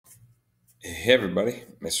Hey everybody,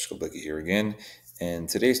 Mr. Skoblicki here again. In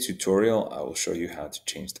today's tutorial, I will show you how to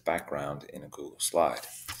change the background in a Google slide.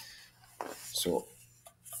 So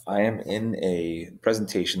I am in a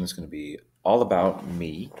presentation that's going to be all about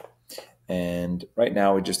me. And right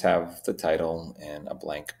now we just have the title and a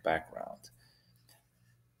blank background.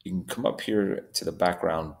 You can come up here to the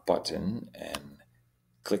background button and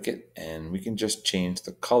click it, and we can just change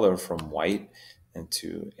the color from white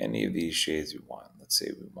into any of these shades we want. Let's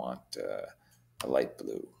say we want a light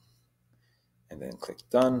blue, and then click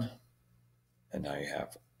done. And now you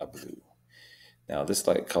have a blue. Now this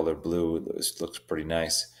light color blue looks pretty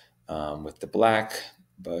nice with the black,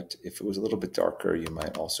 but if it was a little bit darker, you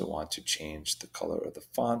might also want to change the color of the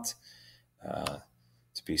font uh,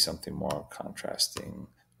 to be something more contrasting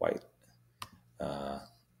white.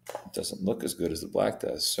 It doesn't look as good as the black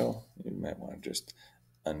does, so you might want to just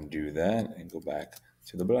undo that and go back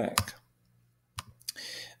to the black.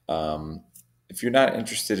 If you're not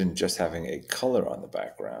interested in just having a color on the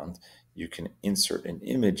background, you can insert an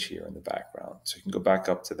image here in the background. So you can go back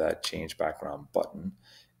up to that change background button,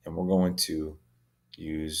 and we're going to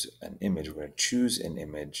use an image. We're going to choose an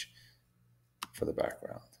image for the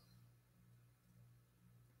background.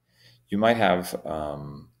 You might have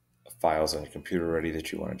files on your computer already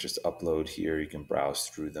that you want to just upload here. You can browse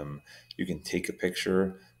through them. You can take a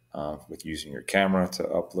picture with using your camera to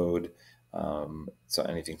upload. So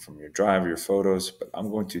anything from your drive or your photos, but I'm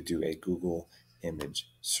going to do a Google image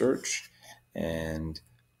search, and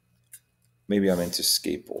maybe I'm into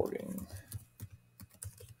skateboarding.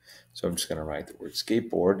 So I'm just going to write the word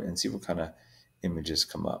skateboard and see what kind of images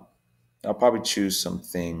come up. I'll probably choose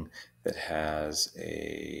something that has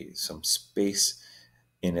some space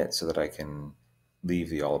in it so that I can leave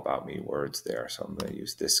the all about me words there. So I'm going to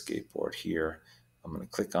use this skateboard here. I'm going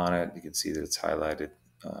to click on it. You can see that it's highlighted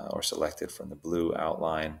or selected from the blue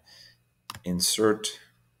outline. Insert,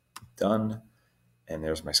 done, and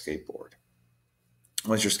there's my skateboard.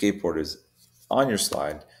 Once your skateboard is on your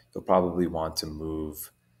slide, you'll probably want to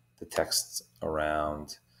move the text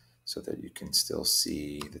around so that you can still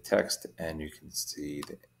see the text and you can see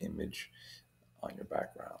the image on your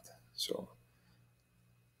background. So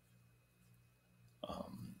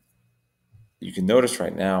you can notice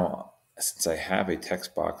right now, since I have a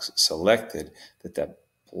text box selected,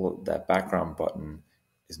 that background button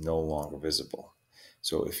is no longer visible.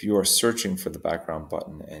 So if you are searching for the background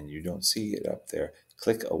button and you don't see it up there,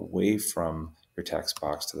 click away from your text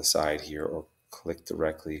box to the side here, or click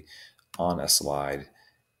directly on a slide,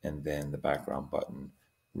 and then the background button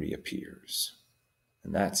reappears.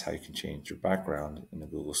 And that's how you can change your background in a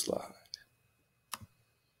Google slide.